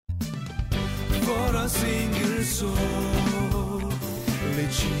for a single soul.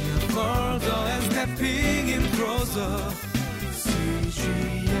 Reaching further and stepping in closer.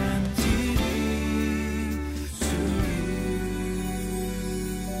 CGNTV to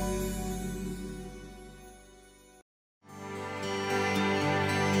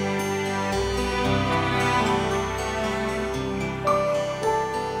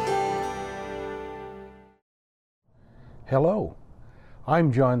Hello,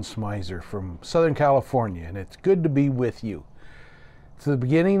 I'm John Smizer from Southern California, and it's good to be with you. It's the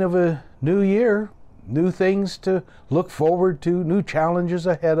beginning of a new year, new things to look forward to, new challenges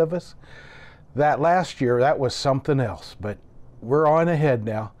ahead of us. That last year, that was something else, but we're on ahead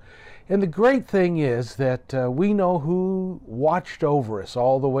now. And the great thing is that we know who watched over us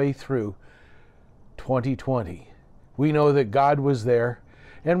all the way through 2020. We know that God was there.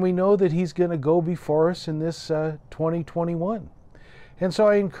 And we know that He's going to go before us in this 2021. And so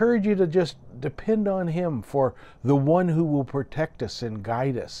I encourage you to just depend on Him for the one who will protect us and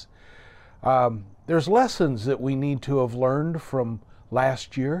guide us. There's lessons that we need to have learned from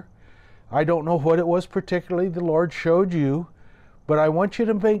last year. I don't know what it was particularly the Lord showed you, but I want you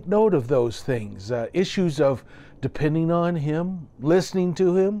to make note of those things. Issues of depending on Him, listening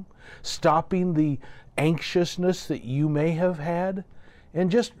to Him, stopping the anxiousness that you may have had, and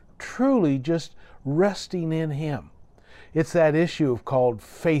just truly just resting in Him. It's that issue called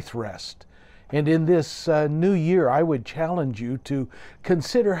faith rest. And in this new year, I would challenge you to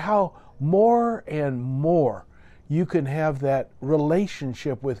consider how more and more you can have that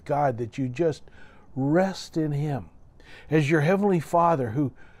relationship with God, that you just rest in Him as your Heavenly Father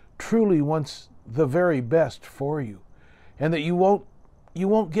who truly wants the very best for you, and that you won't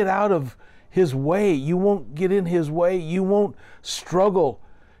get out of His way. You won't get in His way. You won't struggle.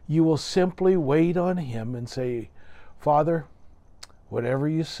 You will simply wait on Him and say, Father, whatever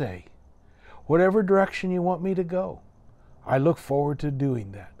you say, whatever direction you want me to go, I look forward to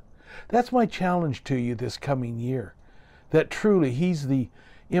doing that. That's my challenge to you this coming year, that truly He's the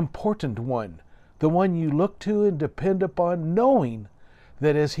important one, the one you look to and depend upon, knowing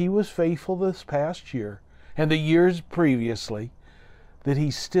that as He was faithful this past year and the years previously, that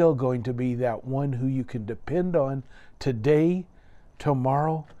He's still going to be that one who you can depend on today,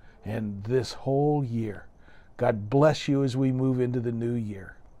 tomorrow, and this whole year. God bless you as we move into the new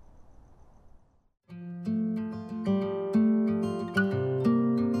year.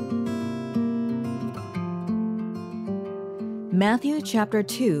 Matthew chapter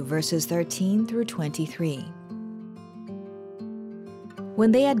 2, verses 13 through 23.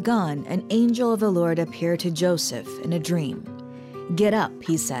 When they had gone, an angel of the Lord appeared to Joseph in a dream. "Get up,"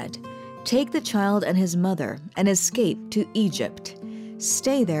 he said, "take the child and his mother and escape to Egypt.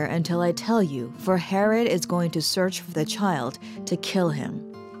 Stay there until I tell you, for Herod is going to search for the child to kill him."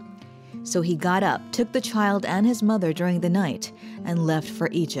 So he got up, took the child and his mother during the night, and left for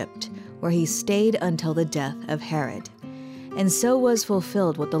Egypt, where he stayed until the death of Herod. And so was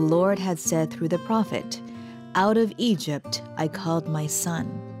fulfilled what the Lord had said through the prophet, "Out of Egypt I called my son."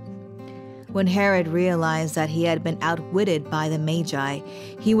 When Herod realized that he had been outwitted by the Magi,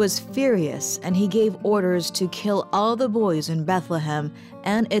 he was furious, and he gave orders to kill all the boys in Bethlehem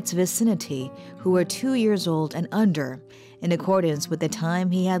and its vicinity who were 2 years old and under, in accordance with the time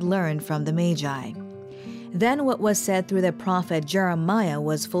he had learned from the Magi. Then what was said through the prophet Jeremiah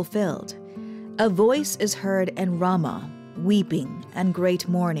was fulfilled. "A voice is heard in Ramah, weeping and great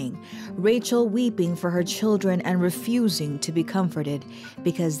mourning, Rachel weeping for her children and refusing to be comforted,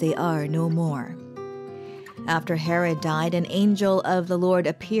 because they are no more." After Herod died, an angel of the Lord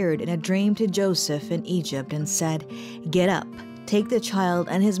appeared in a dream to Joseph in Egypt and said, "Get up, take the child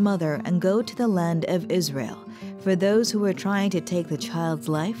and his mother and go to the land of Israel, for those who were trying to take the child's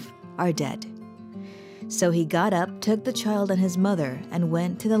life are dead." So he got up, took the child and his mother, and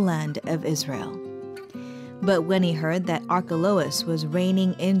went to the land of Israel. But when he heard that Archelaus was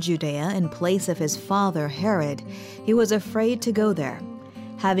reigning in Judea in place of his father Herod, he was afraid to go there.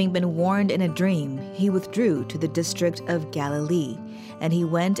 Having been warned in a dream, he withdrew to the district of Galilee, and he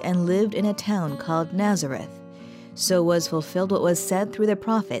went and lived in a town called Nazareth. So was fulfilled what was said through the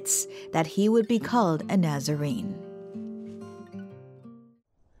prophets, that he would be called a Nazarene.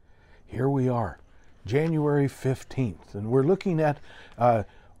 Here we are, January 15th, and we're looking at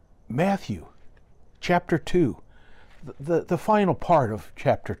Matthew chapter 2, the final part of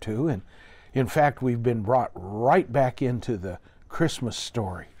chapter 2, and in fact we've been brought right back into the Christmas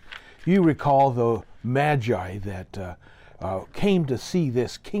story. You recall the Magi that came to see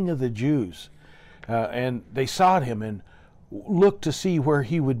this King of the Jews, and they sought him and looked to see where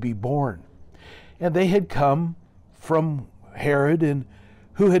he would be born. And they had come from Herod and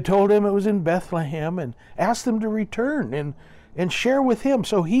who had told him it was in Bethlehem, and asked him to return and share with him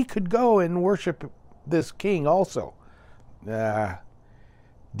so he could go and worship this king also.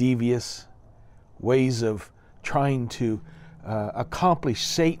 Devious ways of trying to accomplish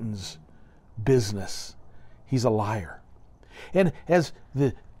Satan's business. He's a liar. And as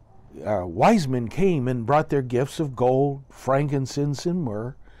the wise men came and brought their gifts of gold, frankincense, and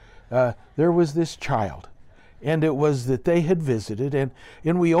myrrh, there was this child. And it was that they had visited, and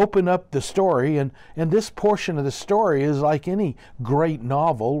we open up the story, and this portion of the story is like any great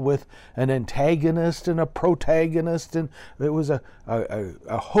novel with an antagonist and a protagonist, and it was a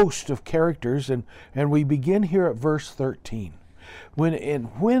host of characters, and we begin here at verse 13.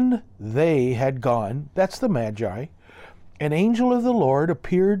 When they had gone, that's the Magi, an angel of the Lord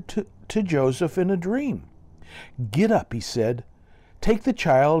appeared to Joseph in a dream. "Get up," he said, "take the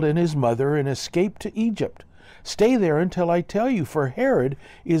child and his mother and escape to Egypt. Stay there until I tell you, for Herod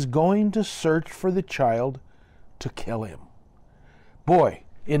is going to search for the child to kill him." Boy,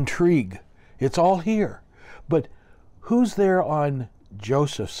 intrigue. It's all here. But who's there on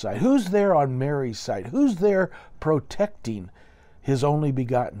Joseph's side? Who's there on Mary's side? Who's there protecting his only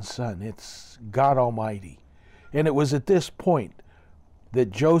begotten son? It's God Almighty. And it was at this point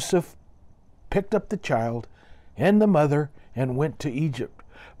that Joseph picked up the child and the mother and went to Egypt.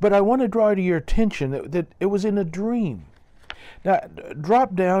 But I want to draw to your attention that it was in a dream. Now,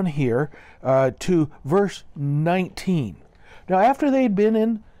 drop down here to verse 19. Now, after they'd been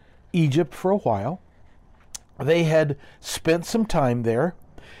in Egypt for a while, they had spent some time there.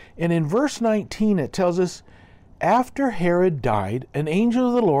 And in verse 19, it tells us, after Herod died, an angel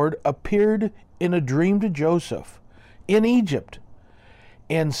of the Lord appeared in a dream to Joseph in Egypt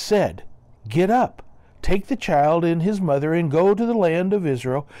and said, "Get up. Take the child and his mother and go to the land of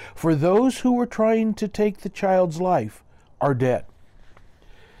Israel, for those who were trying to take the child's life are dead."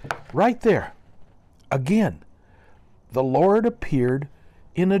 Right there, again, the Lord appeared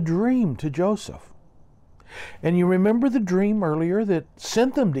in a dream to Joseph. And you remember the dream earlier that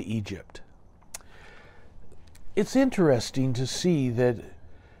sent them to Egypt. It's interesting to see that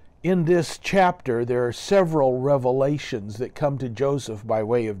in this chapter there are several revelations that come to Joseph by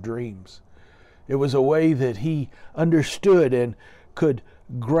way of dreams. It was a way that he understood and could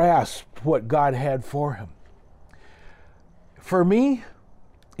grasp what God had for him. For me,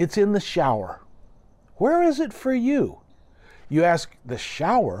 it's in the shower. Where is it for you? You ask, the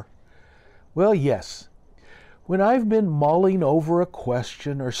shower? Well, yes. When I've been mulling over a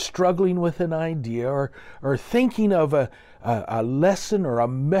question or struggling with an idea or thinking of a lesson or a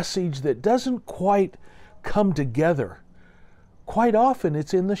message that doesn't quite come together, quite often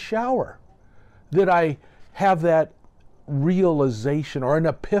it's in the shower that I have that realization or an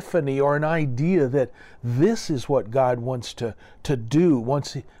epiphany or an idea that this is what God wants to do,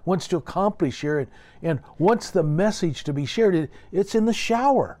 wants to accomplish here, and wants the message to be shared. It's in the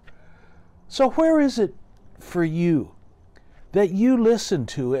shower. So where is it for you that you listen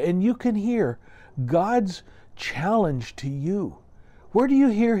to and you can hear God's challenge to you? Where do you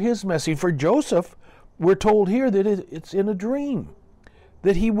hear His message? For Joseph, we're told here that it's in a dream,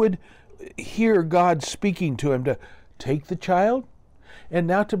 that he would hear God speaking to him to take the child and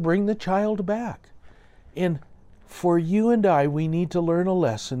now to bring the child back. And for you and I, we need to learn a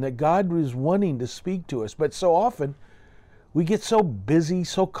lesson that God is wanting to speak to us. But so often we get so busy,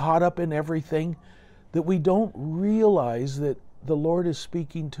 so caught up in everything that we don't realize that the Lord is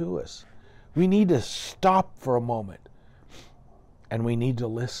speaking to us. We need to stop for a moment and we need to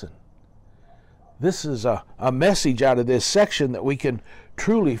listen. This is a message out of this section that we can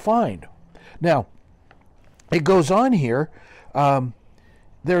truly find. Now, it goes on here.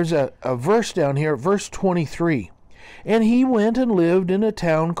 There's a verse down here, verse 23. "And he went and lived in a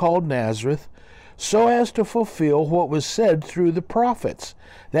town called Nazareth, so as to fulfill what was said through the prophets,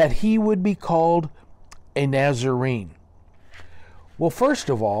 that he would be called a Nazarene." Well, first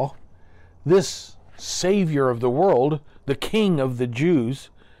of all, this Savior of the world, the King of the Jews,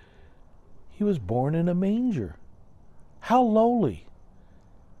 he was born in a manger. How lowly.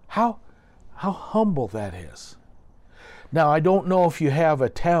 How humble that is. Now, I don't know if you have a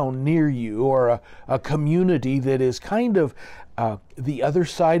town near you or a community that is kind of the other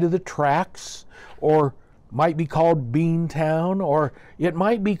side of the tracks, or might be called Beantown, or it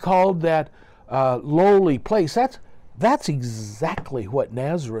might be called that lowly place. That's exactly what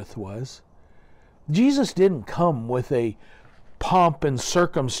Nazareth was. Jesus didn't come with a pomp and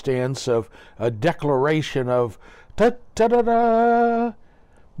circumstance of a declaration of ta-ta-da-da.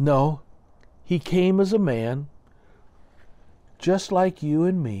 No, he came as a man, just like you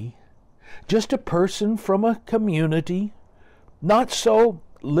and me, just a person from a community, not so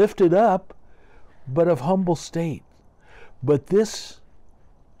lifted up, but of humble state. But this,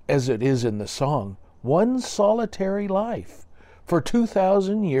 as it is in the song, one solitary life for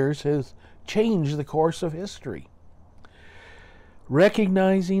 2,000 years has changed the course of history.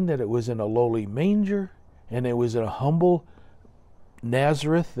 Recognizing that it was in a lowly manger and it was in a humble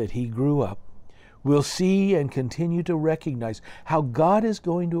Nazareth that he grew up, we'll see and continue to recognize how God is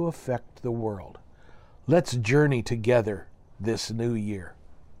going to affect the world. Let's journey together this new year.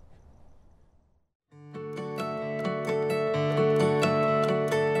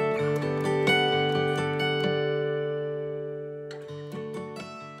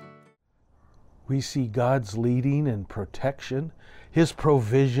 We see God's leading and protection, His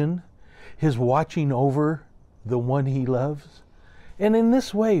provision, His watching over the one He loves. And in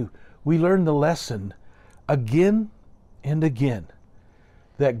this way, we learn the lesson again and again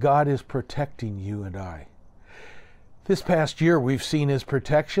that God is protecting you and I. This past year, we've seen His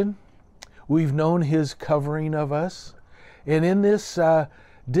protection. We've known His covering of us. And in this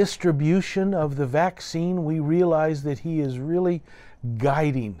distribution of the vaccine, we realize that He is really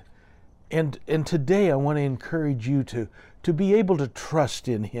guiding. And today I want to encourage you to be able to trust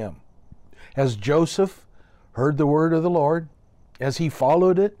in Him. As Joseph heard the word of the Lord, as he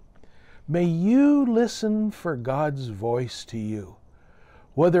followed it, may you listen for God's voice to you.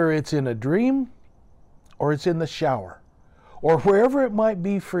 Whether it's in a dream, or it's in the shower, or wherever it might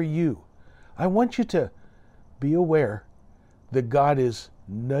be for you, I want you to be aware that God is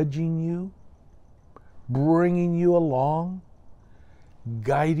nudging you, bringing you along,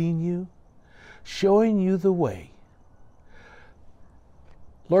 guiding you, showing you the way.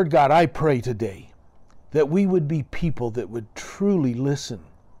 Lord God, I pray today that we would be people that would truly listen,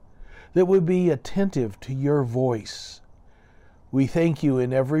 that would be attentive to your voice. We thank you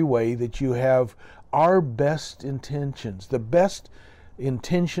in every way that you have our best intentions, the best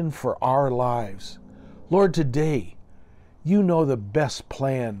intention for our lives. Lord, today, you know the best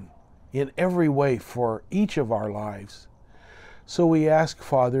plan in every way for each of our lives. So we ask,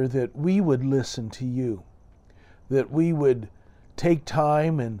 Father, that we would listen to you, that we would take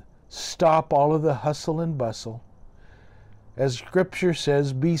time and stop all of the hustle and bustle. As Scripture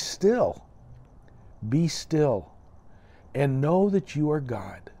says, be still, and know that you are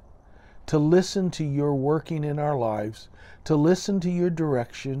God. To listen to your working in our lives, to listen to your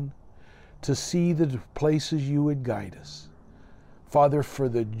direction, to see the places you would guide us. Father, for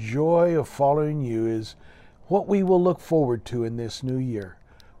the joy of following you is what we will look forward to in this new year.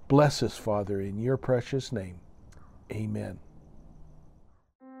 Bless us, Father, in your precious name. Amen.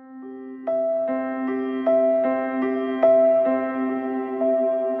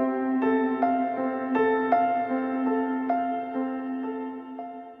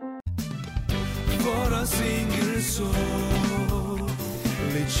 For a single soul,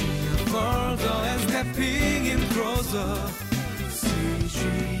 reaching further and stepping in closer.